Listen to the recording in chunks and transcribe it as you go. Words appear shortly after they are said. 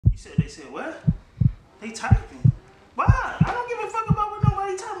They said what? They typing. Why? I don't give a fuck about what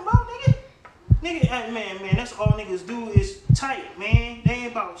nobody talking about, nigga. Nigga, hey, man, that's all niggas do is type, man. They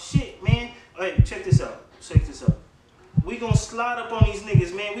ain't about shit, man. Hey, check this out. Check this out. We gonna slide up on these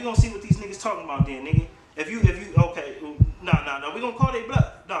niggas, man. We gonna see what these niggas talking about then, nigga. If you, okay, nah. We gonna call they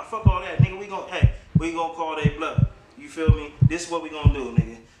bluff. Nah, fuck all that, nigga. We gonna call they bluff. You feel me? This is what we gonna do,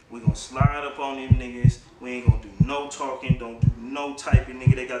 nigga. We gonna slide up on them niggas. We ain't gonna do no talking, don't do no typing,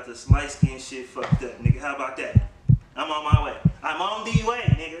 nigga. They got this light skin shit fucked up, nigga. How about that? I'm on my way. I'm on the way,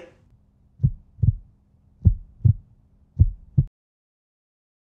 nigga.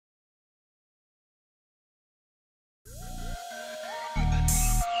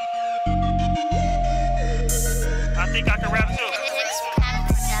 I think I can rap too.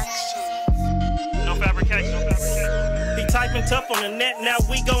 No fabrication, no fabrication. He typing tough on the net, now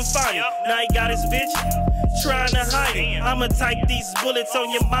we gon' find him. Now he got his bitch trying to hide him. I'ma type these bullets on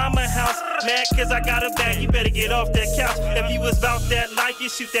your mama house. Mad cause I got a bag, you better get off that couch. If you was about that life, you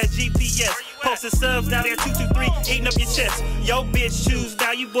shoot that GPS. Posted subs, now they're 223, eating up your chest. Yo bitch shoes,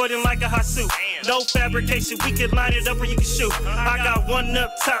 now you boarding like a hot suit. No fabrication, we can line it up or you can shoot. I got one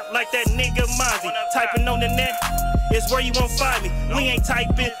up top like that nigga Mozzie. Typing on the net is where you won't find me. We ain't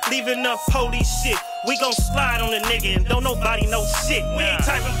typing, leaving up holy shit. We gon' slide on the nigga and don't nobody know shit. We ain't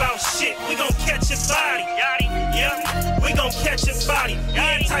typing about shit, we gon' catch your body. Yeah, we gon' catch your body. We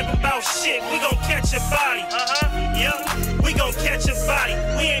ain't typing about shit, we gon' catch your body. Yeah, we gon' catch your body.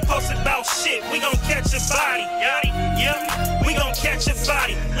 We ain't posting about shit, we gon' catch your body. Yeah, we gon' catch your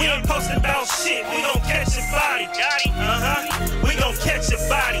body. We ain't posting about shit, we gon' catch your body. We gon' catch your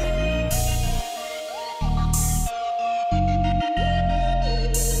body.